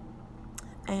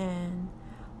 And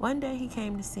one day he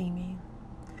came to see me.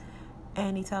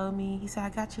 And he told me, he said, I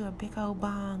got you a big old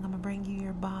bong. I'm going to bring you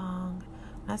your bong.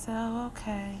 And I said, oh,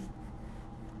 okay.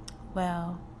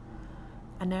 Well,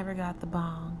 I never got the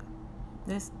bong.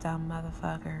 This dumb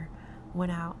motherfucker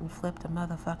went out and flipped a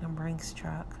motherfucking Brinks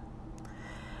truck.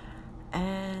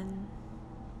 And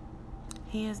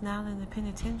he is now in the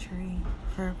penitentiary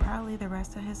for probably the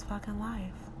rest of his fucking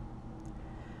life.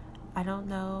 I don't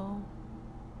know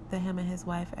that him and his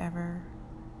wife ever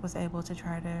was able to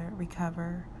try to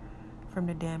recover from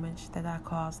the damage that I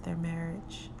caused their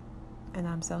marriage. And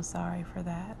I'm so sorry for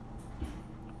that.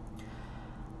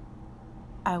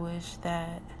 I wish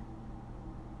that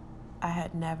I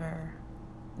had never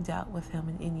dealt with him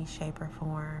in any shape or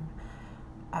form.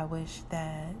 I wish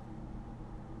that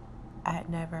I had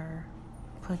never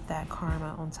put that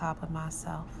karma on top of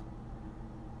myself,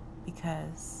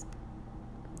 because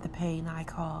the pain I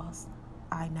caused,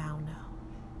 I now know.